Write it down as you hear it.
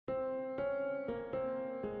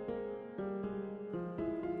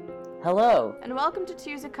Hello, And welcome to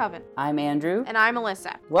Choose a Coven. I'm Andrew. And I'm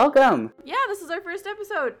Alyssa. Welcome! Yeah, this is our first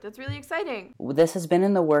episode. That's really exciting. This has been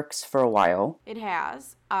in the works for a while. It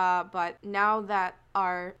has, but now that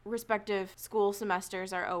our respective school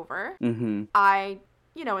semesters are over, I,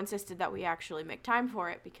 insisted that we actually make time for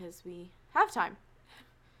it because we have time.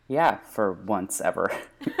 Yeah, for once ever.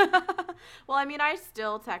 Well, I mean, I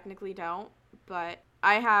still technically don't, but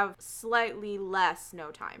I have slightly less no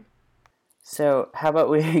time. So, how about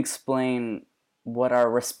we explain what our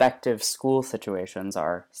respective school situations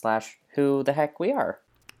are, / who the heck we are?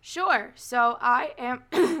 Sure. So I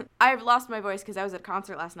am, I've lost my voice because I was at a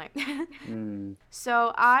concert last night.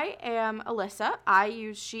 So I am Alyssa. I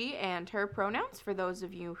use she and her pronouns for those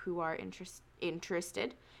of you who are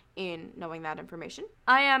interested in knowing that information.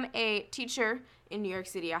 I am a teacher in New York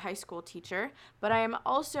City, a high school teacher, but I am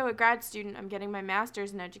also a grad student. I'm getting my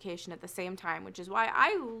master's in education at the same time, which is why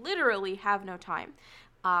I literally have no time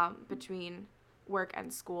between work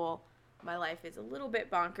and school. My life is a little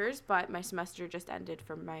bit bonkers, but my semester just ended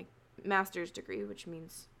for my master's degree, which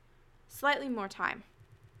means slightly more time.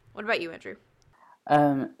 What about you, Andrew?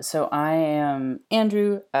 So I am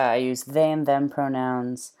Andrew. I use they and them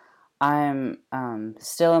pronouns. I'm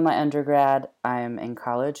still in my undergrad. I'm in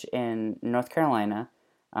college in North Carolina,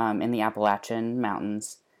 in the Appalachian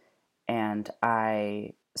Mountains, and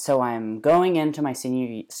I'm going into my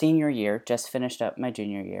senior year. Just finished up my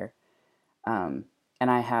junior year, and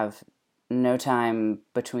I have no time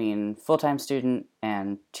between full-time student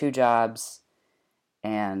and 2 jobs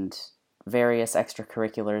and various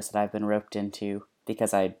extracurriculars that I've been roped into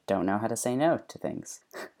because I don't know how to say no to things.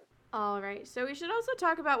 All right, so we should also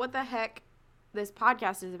talk about what the heck this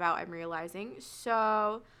podcast is about, I'm realizing.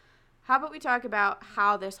 So how about we talk about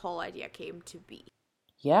how this whole idea came to be?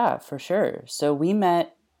 Yeah, for sure. So we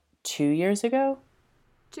met 2 years ago?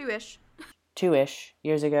 2-ish. 2-ish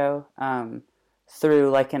years ago, through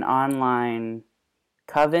like an online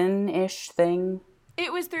coven-ish thing.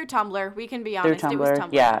 It was through Tumblr. We can be honest. Through Tumblr? It was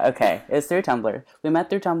Tumblr. Yeah, okay. It was through Tumblr. We met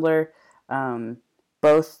through Tumblr,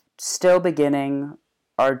 both still beginning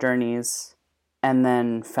our journeys, and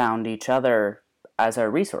then found each other as a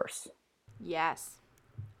resource. Yes.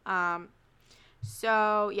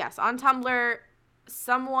 So, yes, on Tumblr,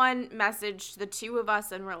 someone messaged the two of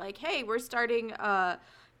us and were like, hey, we're starting a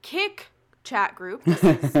Kik chat group.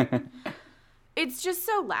 It's just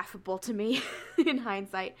so laughable to me in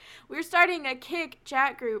hindsight. We're starting a Kik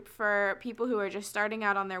chat group for people who are just starting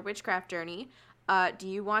out on their witchcraft journey. Do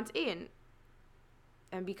you want in?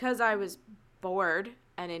 And because I was bored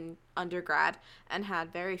and in undergrad and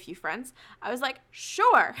had very few friends, I was like,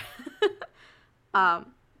 sure.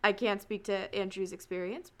 I can't speak to Andrew's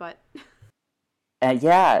experience, but...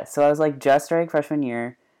 Yeah, so I was like just starting freshman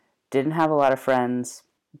year, didn't have a lot of friends,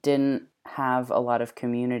 didn't have a lot of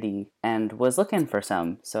community, and was looking for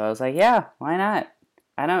some. So I was like, yeah, why not?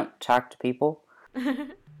 I don't talk to people.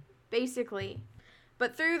 Basically.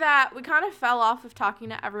 But through that, we kind of fell off of talking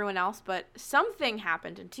to everyone else, but something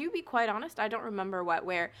happened. And to be quite honest, I don't remember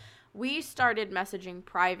where we started messaging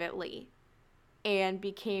privately and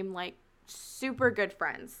became like super good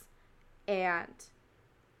friends. And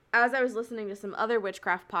as I was listening to some other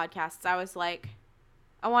witchcraft podcasts, I was like,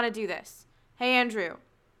 I want to do this. Hey, Andrew,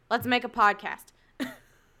 let's make a podcast.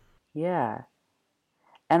 Yeah.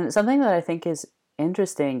 And something that I think is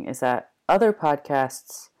interesting is that other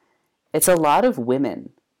podcasts, it's a lot of women.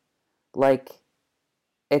 Like,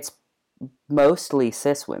 it's mostly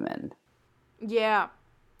cis women. Yeah.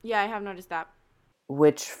 Yeah, I have noticed that.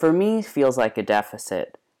 Which, for me, feels like a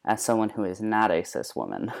deficit as someone who is not a cis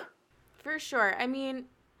woman. For sure. I mean,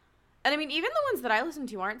 even the ones that I listen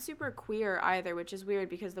to aren't super queer either, which is weird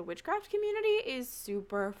because the witchcraft community is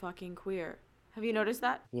super fucking queer. Have you noticed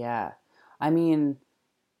that? Yeah. I mean,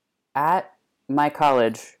 at my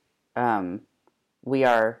college, we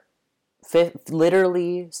are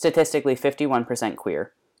literally, statistically, 51%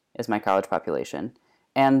 queer is my college population.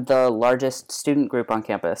 And the largest student group on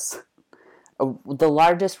campus, the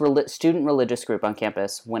largest student religious group on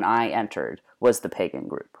campus when I entered was the pagan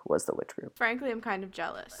group, was the witch group. Frankly, I'm kind of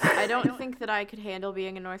jealous. I don't think that I could handle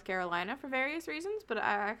being in North Carolina for various reasons, but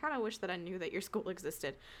I kind of wish that I knew that your school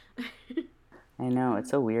existed. I know,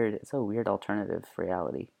 it's a weird alternative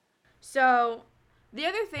reality. So, the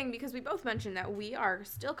other thing, because we both mentioned that we are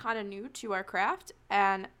still kind of new to our craft,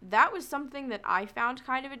 and that was something that I found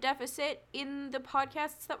kind of a deficit in the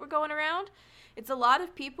podcasts that were going around. It's a lot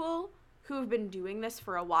of people who have been doing this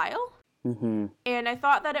for a while. Mm-hmm. And I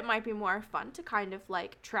thought that it might be more fun to kind of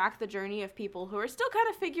like track the journey of people who are still kind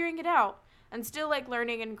of figuring it out and still like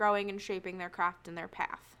learning and growing and shaping their craft and their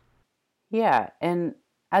path. Yeah, and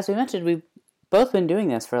as we mentioned, we both been doing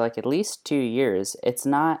this for like at least 2 years. It's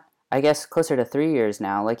not, I guess, closer to 3 years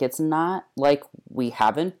now. Like, it's not like we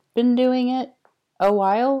haven't been doing it a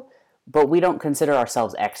while, but we don't consider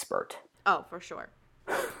ourselves expert. Oh, for sure.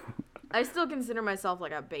 I still consider myself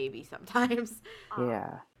like a baby sometimes.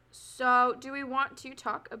 Yeah. So, do we want to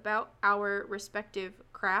talk about our respective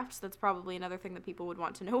crafts? That's probably another thing that people would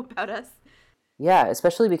want to know about us. Yeah,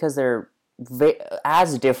 especially because they're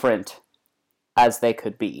as different as they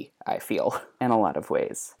could be, I feel, in a lot of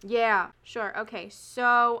ways. Yeah, sure. Okay,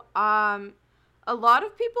 so, a lot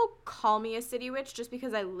of people call me a city witch just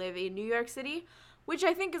because I live in New York City, which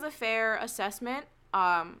I think is a fair assessment.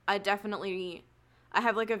 I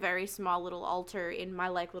have like a very small little altar in my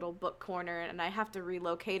like little book corner, and I have to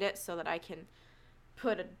relocate it so that I can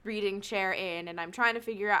put a reading chair in, and I'm trying to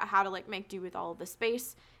figure out how to like make do with all of the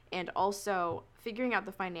space, and also figuring out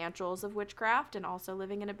the financials of witchcraft, and also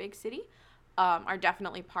living in a big city are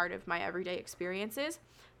definitely part of my everyday experiences.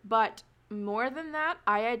 But more than that,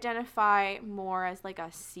 I identify more as like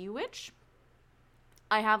a sea witch.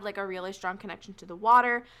 I have like a really strong connection to the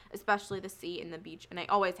water, especially the sea and the beach, and I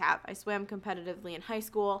always have. I swam competitively in high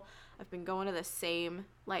school. I've been going to the same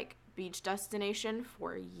like beach destination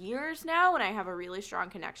for years now, and I have a really strong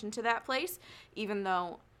connection to that place, even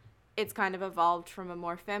though it's kind of evolved from a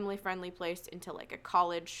more family-friendly place into like a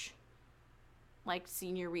college, like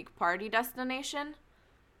senior week party destination.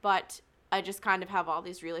 But I just kind of have all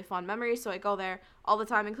these really fond memories, so I go there all the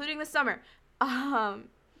time, including this summer.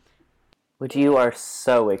 Which you are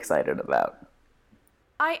so excited about.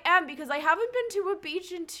 I am, because I haven't been to a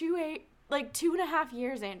beach in 2.5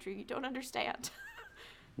 years, Andrew. You don't understand.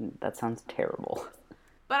 That sounds terrible.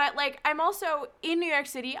 But I'm also in New York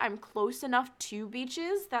City. I'm close enough to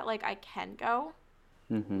beaches that like I can go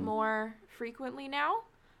more frequently now.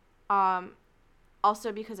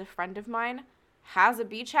 Also because a friend of mine has a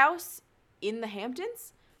beach house in the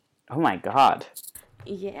Hamptons. Oh my god.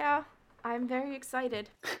 Yeah, I'm very excited.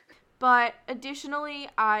 But additionally,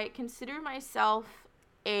 I consider myself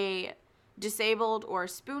a disabled or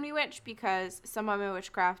spoony witch because some of my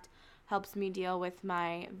witchcraft helps me deal with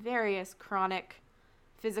my various chronic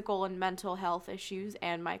physical and mental health issues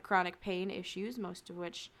and my chronic pain issues, most of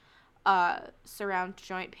which surround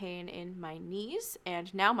joint pain in my knees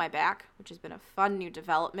and now my back, which has been a fun new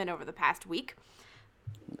development over the past week.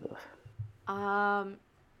 And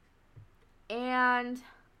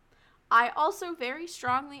I also very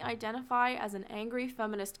strongly identify as an angry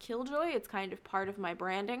feminist killjoy. It's kind of part of my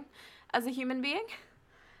branding as a human being.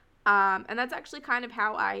 And that's actually kind of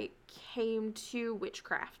how I came to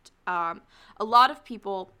witchcraft. A lot of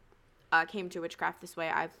people came to witchcraft this way,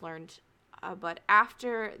 I've learned. But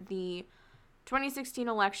after the 2016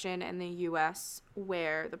 election in the U.S.,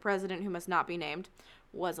 where the president, who must not be named,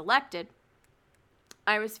 was elected,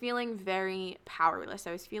 I was feeling very powerless.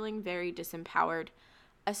 I was feeling very disempowered,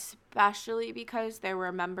 especially because there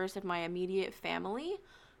were members of my immediate family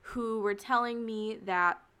who were telling me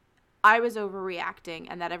that I was overreacting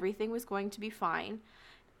and that everything was going to be fine,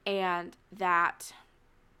 and that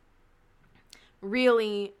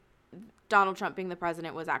really Donald Trump being the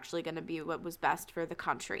president was actually going to be what was best for the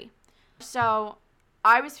country. So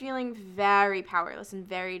I was feeling very powerless and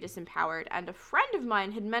very disempowered, and a friend of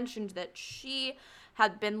mine had mentioned that she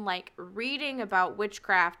had been like reading about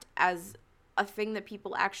witchcraft as a thing that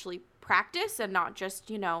people actually practice and not just,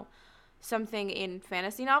 something in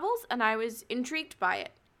fantasy novels, and I was intrigued by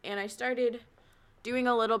it. And I started doing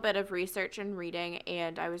a little bit of research and reading,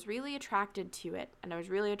 and I was really attracted to it, and I was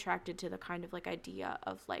really attracted to the kind of like idea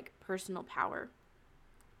of like personal power.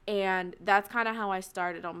 And that's kind of how I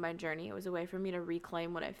started on my journey. It was a way for me to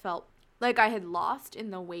reclaim what I felt like I had lost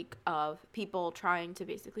in the wake of people trying to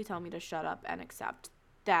basically tell me to shut up and accept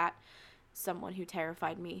that someone who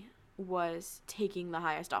terrified me was taking the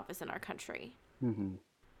highest office in our country. Mm-hmm.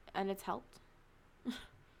 And it's helped.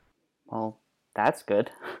 Well, that's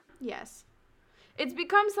good. Yes. It's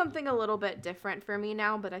become something a little bit different for me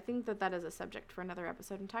now, but I think that is a subject for another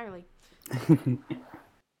episode entirely.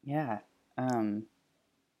 Yeah.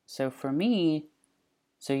 So for me,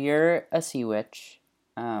 so you're a sea witch.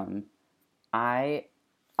 I,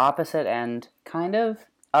 opposite end, kind of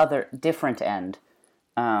different end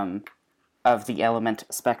of the element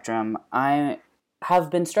spectrum. I have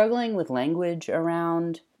been struggling with language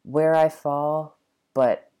around where I fall,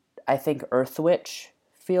 but I think Earth Witch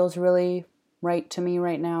feels really right to me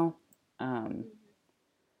right now.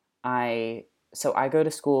 I go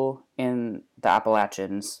to school in the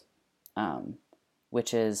Appalachians,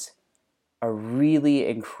 which is a really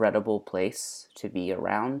incredible place to be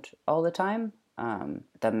around all the time.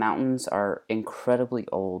 The mountains are incredibly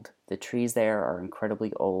old. The trees there are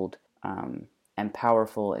incredibly old. and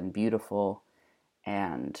powerful and beautiful.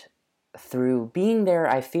 And through being there,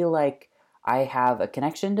 I feel like I have a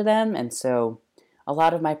connection to them. And so a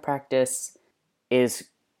lot of my practice is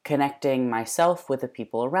connecting myself with the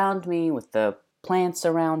people around me, with the plants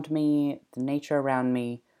around me, the nature around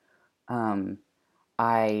me.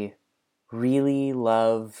 I really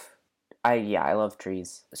love, I love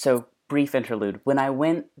trees. So, brief interlude. When I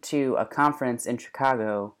went to a conference in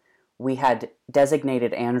Chicago, we had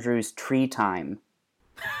designated Andrew's tree time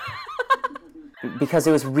because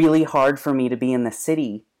it was really hard for me to be in the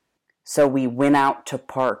city. So we went out to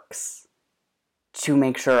parks to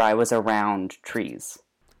make sure I was around trees.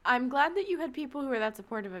 I'm glad that you had people who were that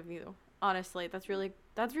supportive of you. Honestly, that's really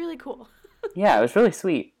cool. Yeah, it was really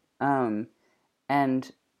sweet.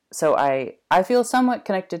 And so I feel somewhat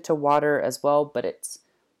connected to water as well, but it's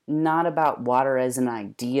not about water as an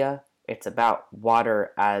idea. It's about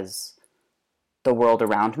water as the world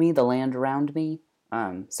around me, the land around me.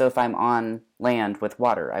 So if I'm on land with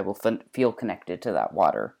water, I will feel connected to that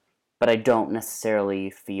water. But I don't necessarily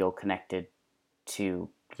feel connected to,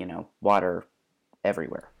 water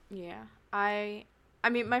everywhere. Yeah. I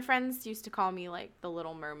mean, my friends used to call me, like, the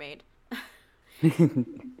Little Mermaid.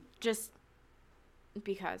 Just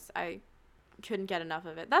because I couldn't get enough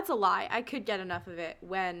of it. That's a lie. I could get enough of it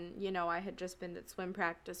when, I had just been at swim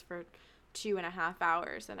practice for 2.5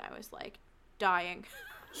 hours and I was, like, dying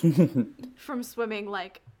from swimming,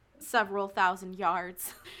 like, several thousand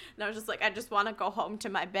yards. And I was just like, I just want to go home to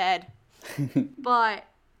my bed. But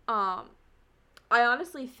I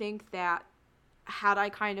honestly think that had I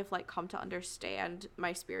kind of, like, come to understand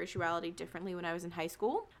my spirituality differently when I was in high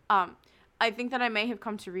school, I think that I may have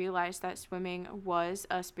come to realize that swimming was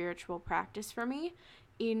a spiritual practice for me,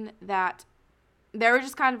 in that there were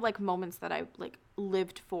just kind of, like, moments that I, like,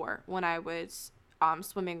 lived for when I was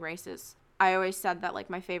swimming races. I always said that, like,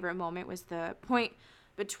 my favorite moment was the point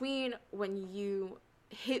between when you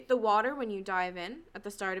hit the water when you dive in at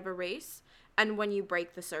the start of a race and when you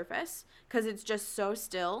break the surface, because it's just so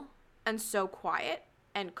still and so quiet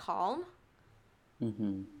and calm.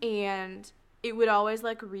 Mm-hmm. And it would always,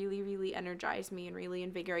 like, really, really energize me and really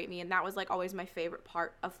invigorate me. And that was, like, always my favorite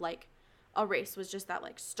part of, like, a race, was just that,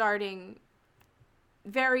 like, starting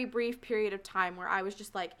very brief period of time where I was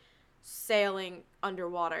just, like, sailing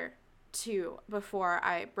underwater before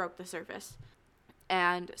I broke the surface.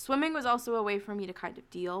 And swimming was also a way for me to kind of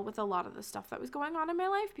deal with a lot of the stuff that was going on in my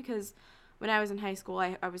life, because when I was in high school,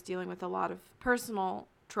 I was dealing with a lot of personal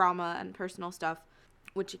trauma and personal stuff,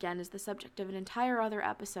 which again is the subject of an entire other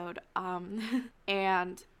episode.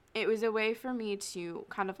 And it was a way for me to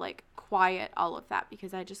kind of, like, quiet all of that,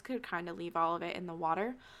 because I just could kind of leave all of it in the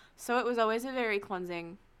water. So it was always a very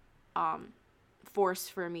cleansing force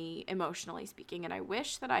for me, emotionally speaking. And I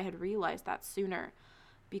wish that I had realized that sooner,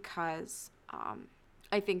 because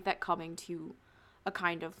I think that coming to a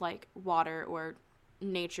kind of, like, water or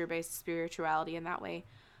nature-based spirituality in that way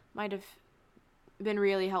might have been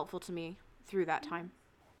really helpful to me through that time.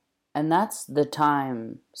 And that's the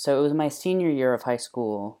time, so it was my senior year of high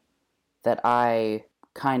school that I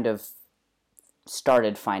kind of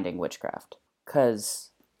started finding witchcraft. Because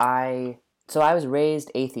I was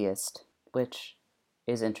raised atheist, which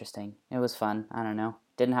is interesting. It was fun. I don't know.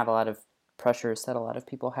 Didn't have a lot of pressures that a lot of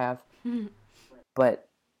people have. But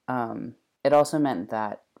it also meant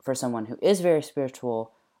that for someone who is very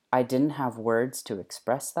spiritual, I didn't have words to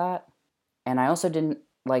express that. And I also didn't,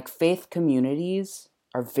 like, faith communities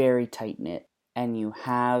are very tight-knit. And you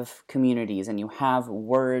have communities and you have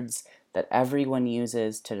words that everyone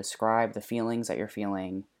uses to describe the feelings that you're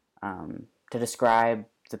feeling, to describe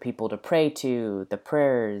the people to pray to, the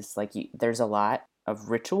prayers. Like, there's a lot of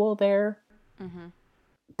ritual there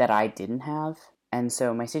that I didn't have. And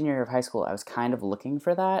so my senior year of high school, I was kind of looking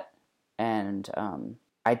for that. And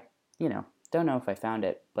I, don't know if I found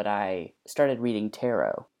it, but I started reading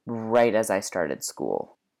tarot right as I started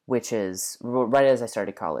school, which is right as I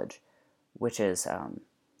started college, which is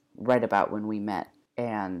right about when we met.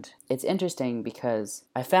 And it's interesting because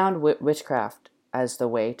I found witchcraft as the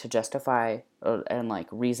way to justify and, like,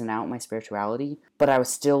 reason out my spirituality, but I was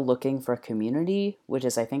still looking for a community, which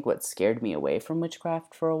is, I think, what scared me away from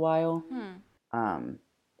witchcraft for a while. And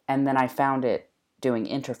then I found it doing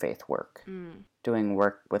interfaith work, doing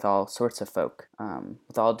work with all sorts of folk,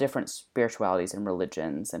 with all different spiritualities and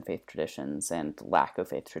religions and faith traditions and lack of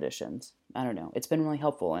faith traditions. I don't know. It's been really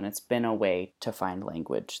helpful, and it's been a way to find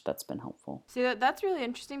language that's been helpful. See, that's really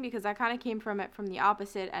interesting, because I kind of came from it from the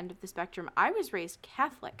opposite end of the spectrum. I was raised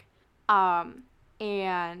Catholic,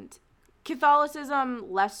 and Catholicism,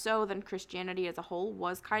 less so than Christianity as a whole,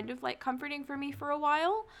 was kind of, like, comforting for me for a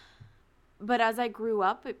while. But as I grew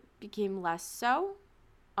up, it became less so.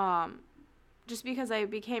 Just because I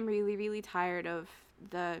became really, really tired of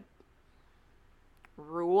the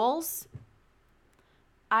rules,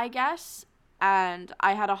 I guess. And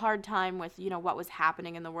I had a hard time with, what was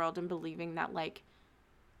happening in the world and believing that, like,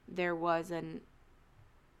 there was an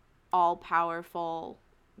all-powerful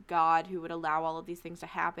God who would allow all of these things to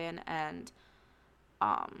happen. And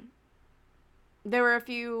there were a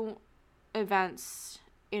few events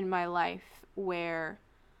in my life where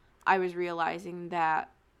I was realizing that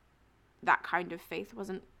kind of faith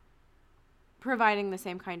wasn't providing the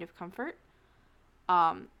same kind of comfort.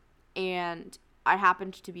 And I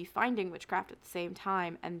happened to be finding witchcraft at the same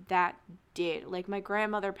time, and that did. Like, my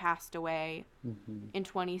grandmother passed away in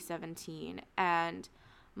 2017, and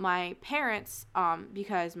my parents,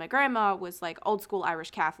 because my grandma was, like, old school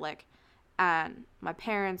Irish Catholic, and my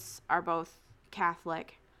parents are both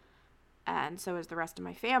Catholic, and so is the rest of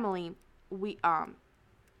my family, we,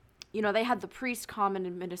 they had the priest come and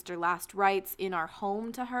administer last rites in our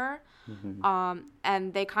home to her.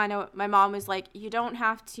 And they my mom was like, you don't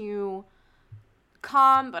have to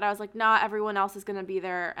come, but I was like, nah, everyone else is going to be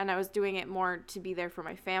there. And I was doing it more to be there for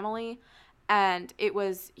my family. And it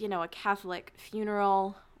was, a Catholic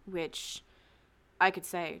funeral, which I could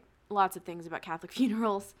say lots of things about Catholic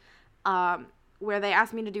funerals, where they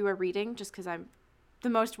asked me to do a reading just because I'm the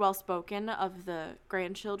most well-spoken of the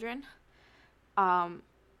grandchildren.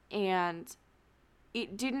 And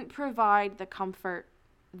it didn't provide the comfort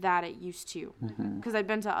that it used to, because I'd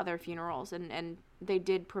been to other funerals and they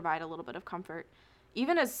did provide a little bit of comfort,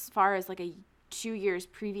 even as far as like 2 years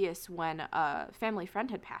previous when a family friend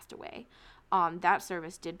had passed away. That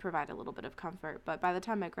service did provide a little bit of comfort, but by the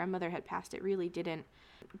time my grandmother had passed, it really didn't.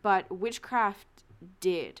 But witchcraft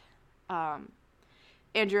did.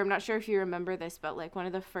 Andrew, I'm not sure if you remember this, but like one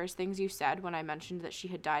of the first things you said when I mentioned that she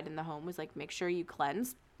had died in the home was like, make sure you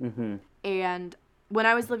cleanse. And when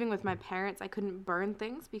I was living with my parents, I couldn't burn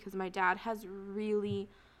things because my dad has really,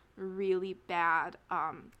 really bad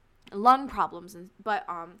lung problems. But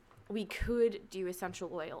we could do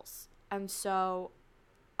essential oils. And so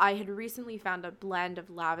I had recently found a blend of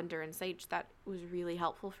lavender and sage that was really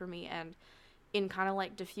helpful for me. And in kind of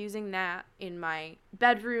like diffusing that in my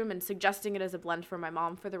bedroom and suggesting it as a blend for my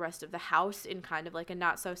mom for the rest of the house in kind of like a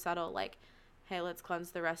not so subtle, like, hey, let's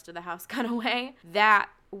cleanse the rest of the house kind of way, that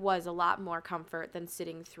was a lot more comfort than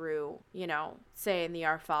sitting through, saying the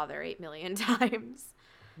Our Father 8 million times,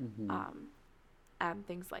 and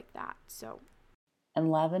things like that. So, and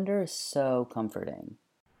lavender is so comforting.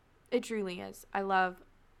 It truly is. I love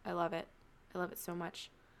it. I love it so much.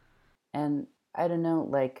 And I don't know,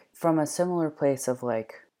 like, from a similar place of,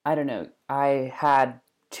 like, I don't know, I had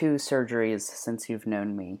 2 surgeries since you've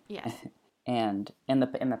known me. Yes. And in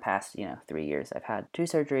the past, 3 years, I've had 2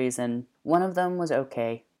 surgeries, and one of them was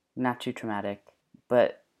okay, not too traumatic,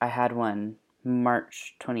 but I had one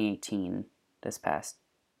March 2018, this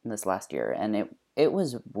last year, and it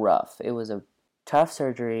was rough. It was a tough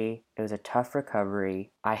surgery. It was a tough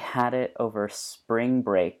recovery. I had it over spring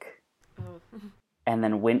break. And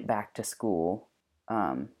then went back to school,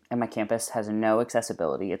 and my campus has no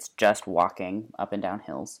accessibility. It's just walking up and down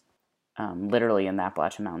hills, literally in the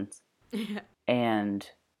Appalachian Mountains. And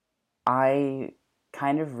I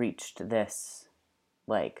kind of reached this,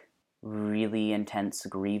 like, really intense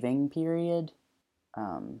grieving period,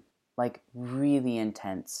 like, really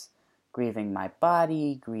intense grieving my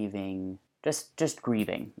body, grieving, just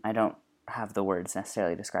grieving. I don't have the words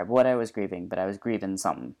necessarily to describe what I was grieving, but I was grieving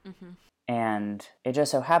something. And it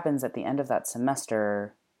just so happens at the end of that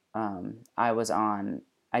semester,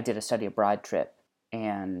 I did a study abroad trip,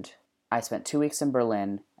 and I spent 2 weeks in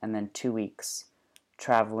Berlin and then 2 weeks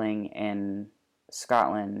traveling in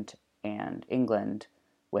Scotland and England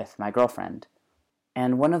with my girlfriend.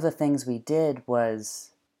 And one of the things we did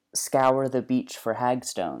was scour the beach for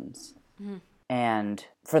hagstones. And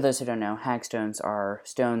for those who don't know, hagstones are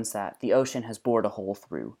stones that the ocean has bored a hole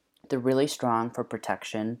through. They're really strong for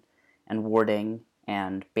protection and warding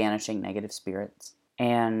and banishing negative spirits.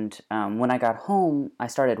 And when I got home, I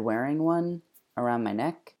started wearing one around my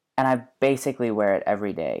neck, and I basically wear it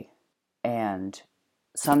every day. And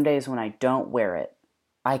some days when I don't wear it,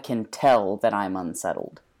 I can tell that I'm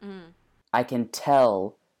unsettled. I can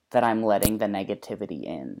tell that I'm letting the negativity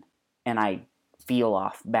in, and I feel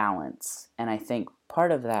off balance. And I think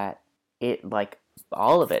part of that,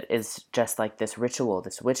 all of it is just like this ritual,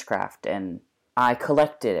 this witchcraft, and I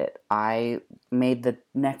collected it. I made the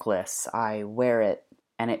necklace. I wear it,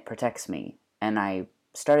 and it protects me. And I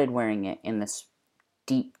started wearing it in this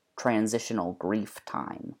deep transitional grief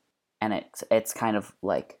time. And it's kind of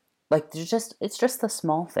it's just the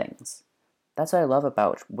small things. that's what I love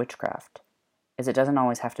about witchcraft, is it doesn't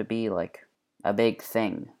always have to be like a big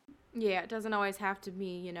thing. Yeah, it doesn't always have to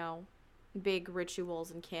be, big rituals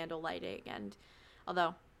and candle lighting, and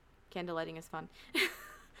although candle lighting is fun.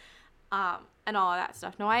 And all of that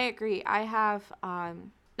stuff. No, I agree. I have,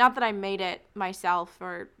 not that I made it myself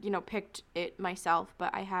or, picked it myself,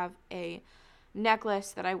 but I have a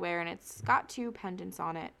necklace that I wear, and it's got 2 pendants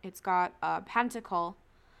on it. It's got a pentacle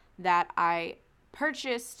that I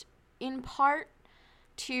purchased in part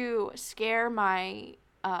to scare my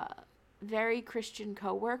very Christian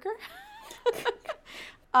coworker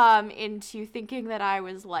into thinking that I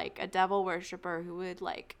was like a devil worshiper who would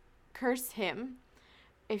like curse him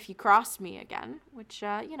if he crossed me again, which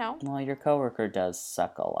Well, your coworker does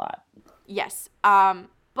suck a lot. Yes.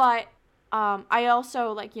 But I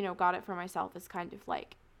also got it for myself as kind of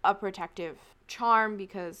like a protective charm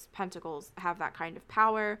because pentacles have that kind of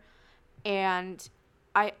power. And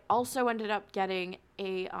I also ended up getting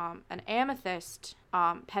an amethyst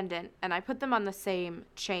pendant, and I put them on the same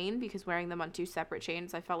chain because wearing them on 2 separate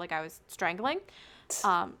chains, I felt like I was strangling.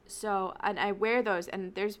 And I wear those,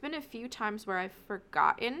 and there's been a few times where I've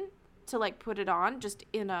forgotten to like put it on just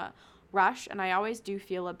in a rush, and I always do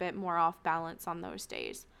feel a bit more off balance on those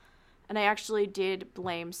days. And I actually did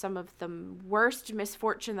blame some of the worst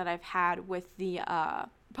misfortune that I've had with the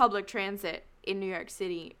public transit in New York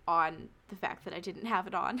City on the fact that I didn't have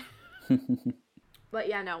it on. But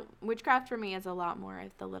yeah, no, witchcraft for me is a lot more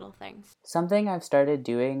of the little things. Something I've started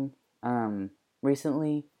doing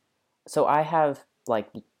recently, so I have like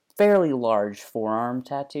fairly large forearm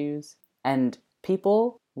tattoos, and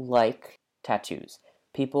people like tattoos.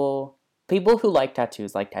 People who like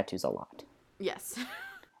tattoos a lot. Yes.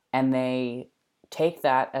 And they take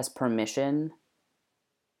that as permission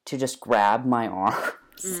to just grab my arms.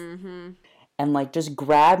 Mm-hmm. And like just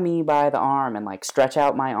grab me by the arm and like stretch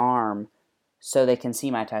out my arm so they can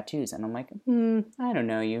see my tattoos. And I'm like, I don't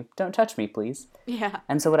know you. Don't touch me, please. Yeah.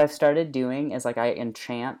 And so what I've started doing is like I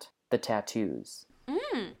enchant the tattoos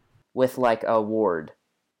with like a ward,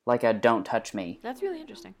 like a don't touch me. That's really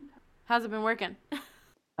interesting. How's it been working?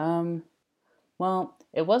 Well,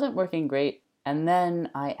 it wasn't working great. And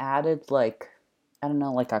then I added like, I don't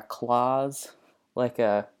know, like a clause, like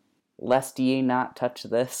a lest ye not touch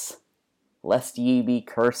this, lest ye be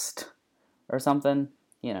cursed or something.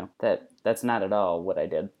 That's not at all what I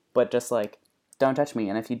did. But just like, don't touch me.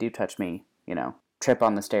 And if you do touch me, trip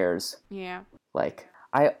on the stairs. Yeah. Like,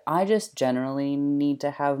 I just generally need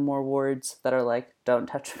to have more wards that are like, don't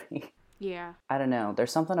touch me. Yeah. I don't know.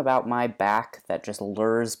 There's something about my back that just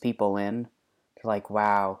lures people in. They're like,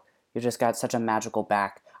 wow, you just got such a magical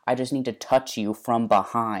back. I just need to touch you from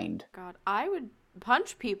behind. God, I would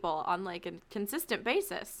punch people on like a consistent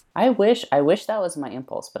basis. I wish that was my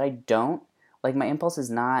impulse, but I don't. Like, my impulse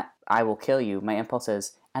is not, I will kill you. My impulse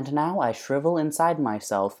is, and now I shrivel inside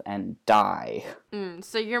myself and die.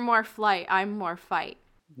 So you're more flight, I'm more fight.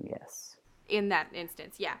 Yes. In that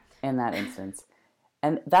instance, yeah. In that instance.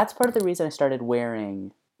 And that's part of the reason I started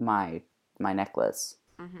wearing my necklace.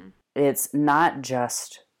 Mm-hmm. It's not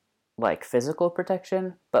just, like, physical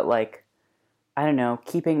protection, but, like, I don't know,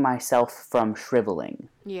 keeping myself from shriveling.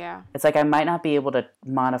 Yeah. It's like I might not be able to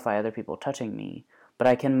modify other people touching me, but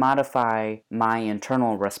I can modify my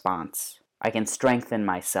internal response. I can strengthen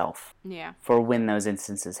myself for when those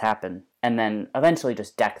instances happen, and then eventually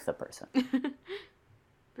just deck the person.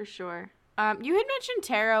 For sure. You had mentioned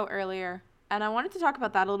tarot earlier, and I wanted to talk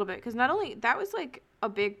about that a little bit, because not only that was like a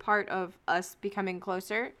big part of us becoming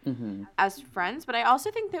closer as friends, but I also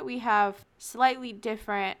think that we have slightly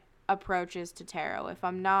different approaches to tarot, if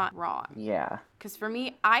I'm not wrong. Yeah. Because for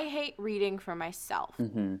me, I hate reading for myself.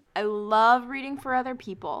 I love reading for other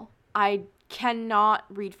people. I cannot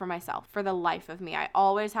read for myself for the life of me. I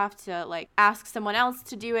always have to like ask someone else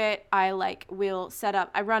to do it. I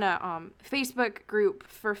run a Facebook group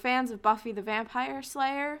for fans of Buffy the Vampire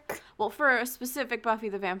Slayer. Well, for a specific Buffy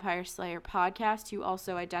the Vampire Slayer podcast who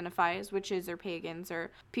also identify as witches or pagans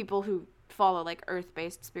or people who follow like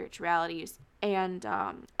earth-based spiritualities. And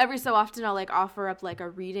every so often I'll like offer up like a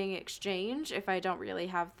reading exchange if I don't really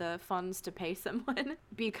have the funds to pay someone,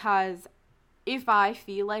 because if I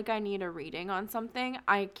feel like I need a reading on something,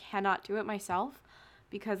 I cannot do it myself,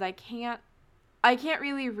 because I can't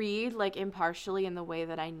really read like impartially in the way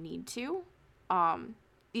that I need to,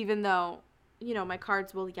 even though, my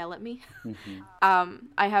cards will yell at me.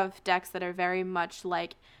 I have decks that are very much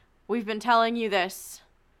like, we've been telling you this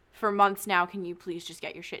for months now, can you please just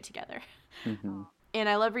get your shit together? And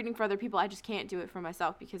I love reading for other people. I just can't do it for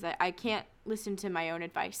myself because I can't listen to my own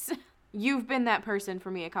advice. You've been that person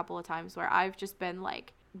for me a couple of times where I've just been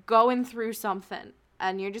like going through something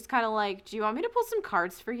and you're just kind of like, do you want me to pull some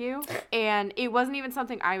cards for you? And it wasn't even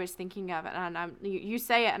something I was thinking of, and you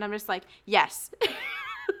say it, and I'm just like, yes.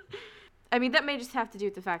 I mean, that may just have to do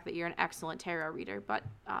with the fact that you're an excellent tarot reader, but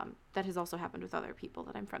that has also happened with other people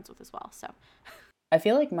that I'm friends with as well, so. I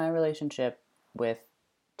feel like my relationship with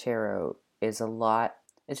tarot is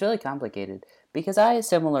it's really complicated, because I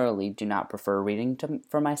similarly do not prefer reading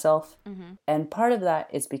for myself. Mm-hmm. And part of that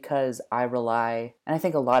is because I rely, and I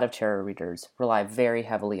think a lot of tarot readers rely very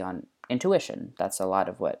heavily on intuition. That's a lot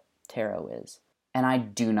of what tarot is. And I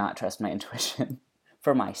do not trust my intuition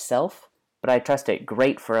for myself, but I trust it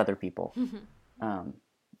great for other people.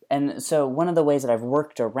 And so one of the ways that I've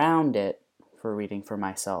worked around it for reading for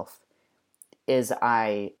myself is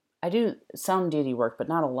I do some deity work, but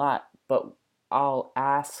not a lot, but I'll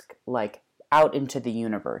ask, like, out into the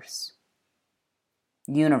universe.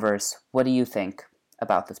 Universe, what do you think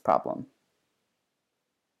about this problem?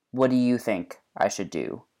 What do you think I should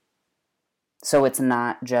do? So it's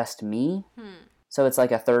not just me. So it's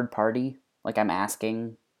like a third party. Like I'm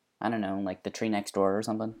asking, I don't know, like the tree next door or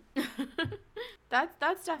something.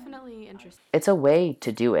 That's definitely interesting. It's a way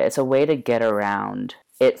to do it. It's a way to get around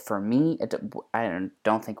it for me. I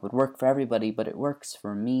don't think it would work for everybody, but it works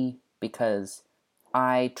for me because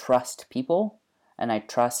I trust people and I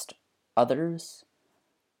trust others.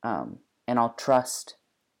 And I'll trust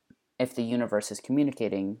if the universe is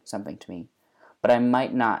communicating something to me. But I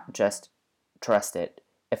might not just trust it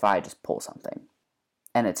if I just pull something.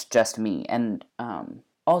 And it's just me. And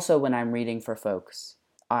also when I'm reading for folks,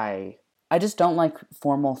 I just don't like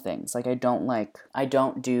formal things. Like I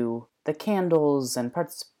don't do the candles, and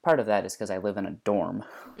part of that is because I live in a dorm.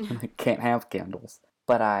 I can't have candles.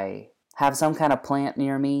 But I have some kind of plant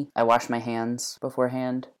near me. I wash my hands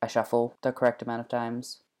beforehand. I shuffle the correct amount of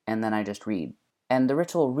times. And then I just read. And the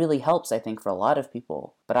ritual really helps, I think, for a lot of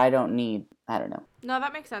people. But I don't know. No,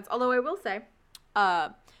 that makes sense. Although I will say,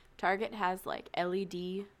 Target has like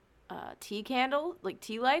LED tea candle, like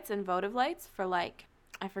tea lights and votive lights for like,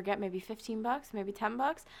 I forget, maybe $15, maybe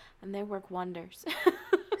 $10, and they work wonders.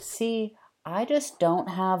 See, I just don't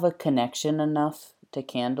have a connection enough to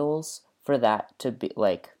candles for that to be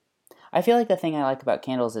like, I feel like the thing I like about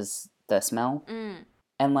candles is the smell.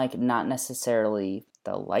 And like not necessarily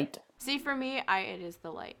the light. See, for me, it is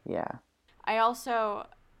the light. Yeah.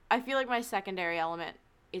 I feel like my secondary element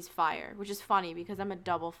is fire, which is funny because I'm a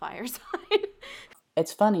double fire sign.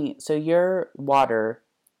 It's funny. So you're water,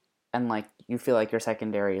 and like you feel like your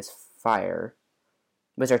secondary is fire,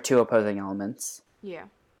 which are two opposing elements. Yeah.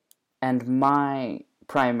 And my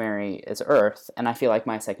primary is earth, and I feel like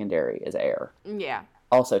my secondary is air. Yeah.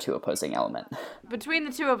 Also two opposing element. Between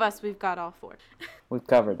the two of us, we've got all four. We've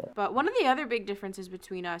covered it. But one of the other big differences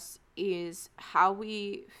between us is how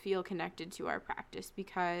we feel connected to our practice,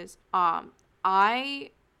 because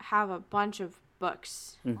I have a bunch of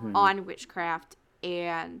books on witchcraft,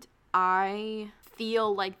 and I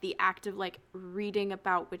feel like the act of like reading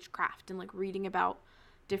about witchcraft and like reading about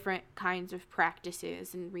different kinds of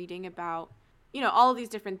practices and reading about, all of these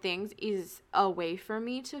different things is a way for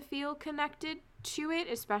me to feel connected to it,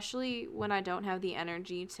 especially when I don't have the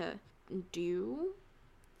energy to do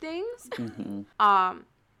things.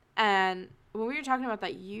 And when we were talking about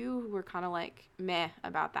that, you were kind of like meh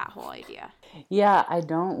about that whole idea. Yeah, I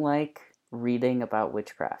don't like reading about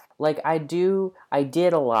witchcraft. Like I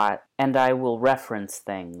did a lot, and I will reference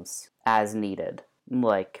things as needed.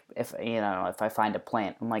 Like if I find a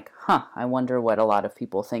plant, I'm like, I wonder what a lot of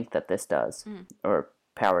people think that this does, or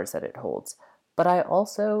powers that it holds. But I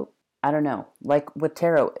also, I don't know, like with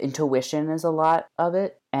tarot, intuition is a lot of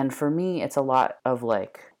it. And for me, it's a lot of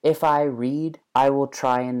like, if I read, I will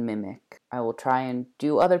try and mimic. I will try and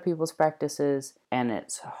do other people's practices, and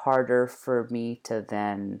it's harder for me to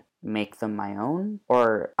then make them my own.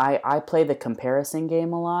 Or I play the comparison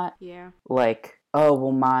game a lot. Yeah. Like, oh,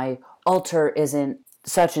 well, my altar isn't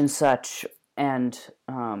such and such, and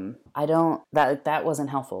that wasn't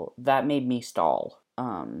helpful. That made me stall.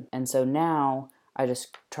 And so now I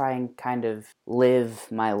just try and kind of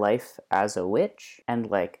live my life as a witch, and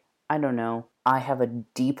like, I don't know, I have a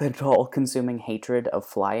deep and all-consuming hatred of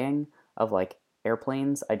flying, of like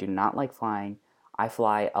airplanes. I do not like flying. I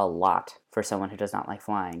fly a lot for someone who does not like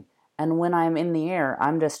flying. And when I'm in the air,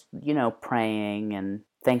 I'm just, praying and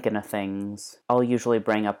thinking of things. I'll usually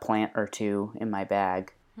bring a plant or two in my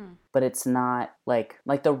bag. But it's not like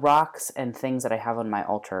the rocks and things that I have on my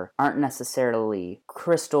altar aren't necessarily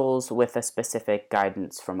crystals with a specific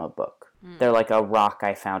guidance from a book. They're like a rock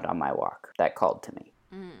I found on my walk that called to me.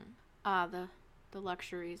 The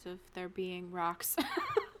luxuries of there being rocks.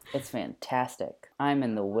 It's fantastic. I'm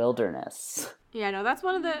in the wilderness. Yeah, no, that's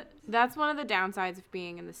one of the downsides of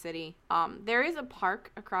being in the city. There is a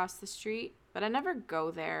park across the street, but I never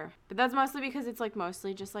go there. But that's mostly because it's like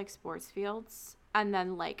mostly just like sports fields and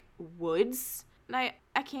then like woods. And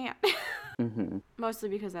I can't. Mm-hmm. Mostly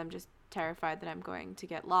because I'm just terrified that I'm going to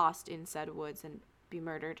get lost in said woods and be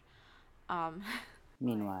murdered.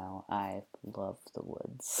 Meanwhile, I love the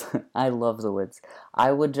woods. I love the woods.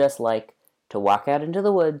 I would just like to walk out into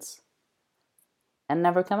the woods and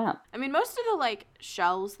never come out. I mean, most of the like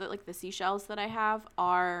shells that like the seashells that I have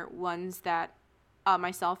are ones that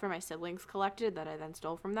myself or my siblings collected that I then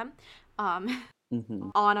stole from them Mm-hmm.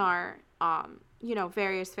 on our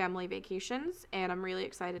various family vacations, and I'm really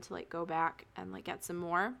excited to like go back and like get some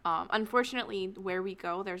more. Unfortunately, where we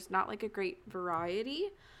go, there's not like a great variety,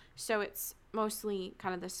 so it's mostly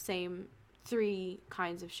kind of the same 3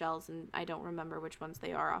 kinds of shells, and I don't remember which ones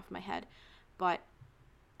they are off my head, but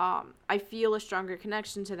I feel a stronger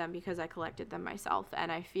connection to them because I collected them myself,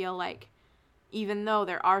 and I feel like even though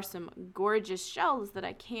there are some gorgeous shells that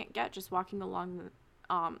I can't get just walking along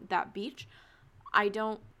that beach, I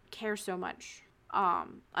don't care so much.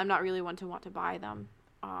 I'm not really one to want to buy them.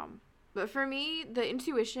 But for me, the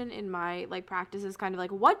intuition in my like practice is kind of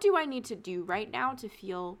like, what do I need to do right now to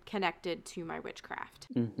feel connected to my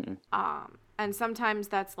witchcraft? Mm-hmm. And sometimes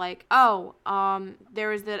that's like, there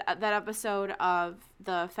was that episode of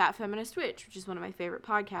the Fat Feminist Witch, which is one of my favorite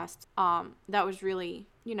podcasts. That was really,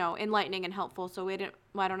 enlightening and helpful. So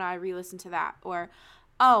why don't I re-listen to that? Or,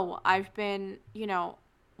 I've been,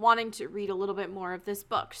 wanting to read a little bit more of this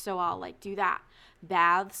book, so I'll like do that.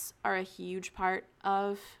 Baths are a huge part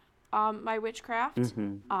of my witchcraft,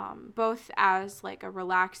 both as like a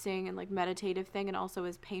relaxing and like meditative thing, and also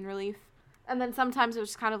as pain relief. And then sometimes it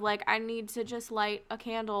was kind of like I need to just light a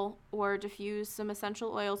candle or diffuse some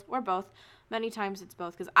essential oils, or both. Many times it's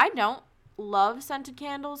both, because I don't love scented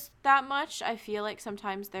candles that much. I feel like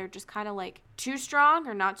sometimes they're just kind of like too strong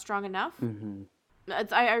or not strong enough. Mm-hmm.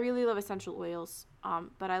 I really love essential oils,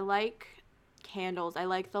 but I like candles. I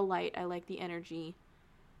like the light. I like the energy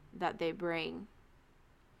that they bring.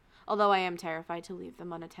 Although I am terrified to leave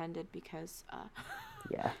them unattended because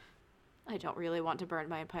Yeah. I don't really want to burn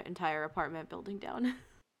my entire apartment building down.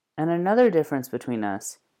 And another difference between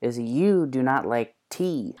us is you do not like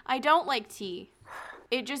tea. I don't like tea.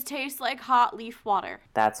 It just tastes like hot leaf water.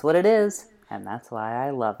 That's what it is, and that's why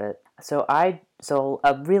I love it. So a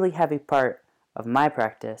really heavy part of my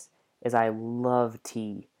practice is I love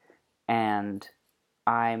tea, and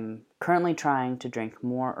I'm currently trying to drink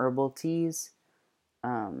more herbal teas,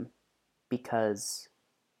 because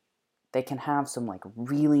they can have some like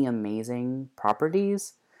really amazing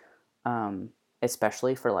properties,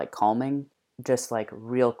 especially for like calming. Just like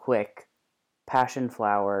real quick, passion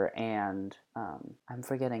flower and I'm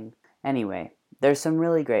forgetting. Anyway, there's some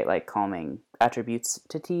really great like calming attributes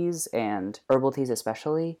to teas and herbal teas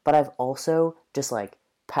especially. But I've also just like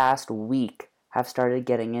past week have started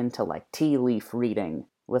getting into like tea leaf reading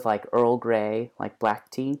with like Earl Grey, like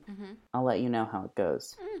black tea. Mm-hmm. I'll let you know how it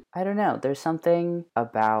goes. I don't know. There's something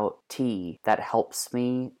about tea that helps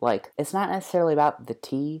me. Like, it's not necessarily about the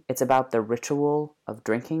tea. It's about the ritual of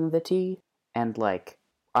drinking the tea. And like,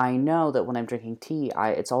 I know that when I'm drinking tea,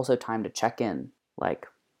 it's also time to check in. Like,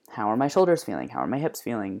 how are my shoulders feeling? How are my hips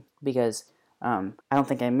feeling? Because I don't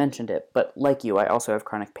think I mentioned it, but like you, I also have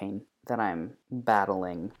chronic pain that I'm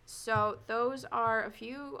battling. So those are a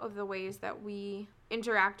few of the ways that we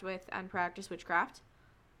interact with and practice witchcraft.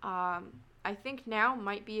 I think now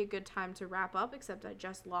might be a good time to wrap up, except I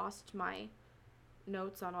just lost my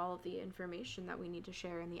notes on all of the information that we need to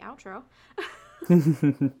share in the outro.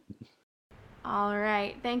 All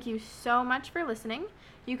right. Thank you so much for listening.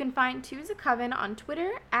 You can find Two's a Coven on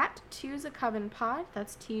Twitter at Two's a Coven Pod.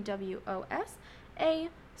 That's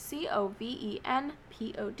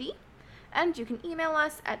TWOSACOVENPOD. And you can email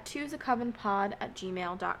us at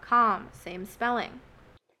twosACovenPod@gmail.com. Same spelling.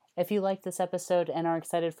 If you liked this episode and are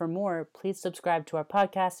excited for more, please subscribe to our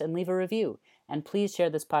podcast and leave a review. And please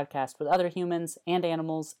share this podcast with other humans and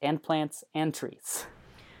animals and plants and trees.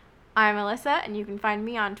 I'm Alyssa, and you can find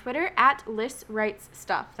me on Twitter at Liss Writes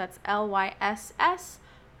Stuff. That's LYSS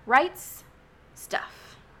Writes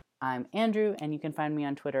Stuff. I'm Andrew, and you can find me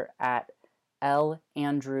on Twitter at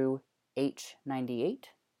LAndrewH98.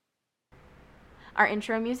 Our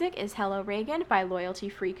intro music is Hello Reagan by Loyalty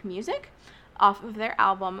Freak Music, off of their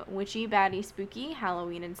album Witchy Baddie Spooky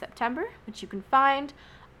Halloween in September, which you can find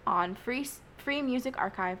on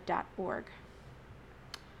freemusicarchive.org.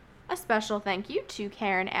 A special thank you to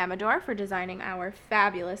Karen Amador for designing our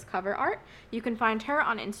fabulous cover art. You can find her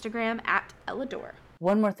on Instagram at Ellador.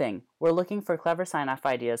 One more thing, we're looking for clever sign-off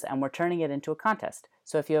ideas and we're turning it into a contest.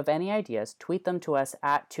 So if you have any ideas, tweet them to us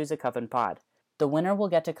at ChooseACovenPod. The winner will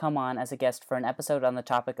get to come on as a guest for an episode on the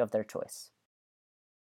topic of their choice.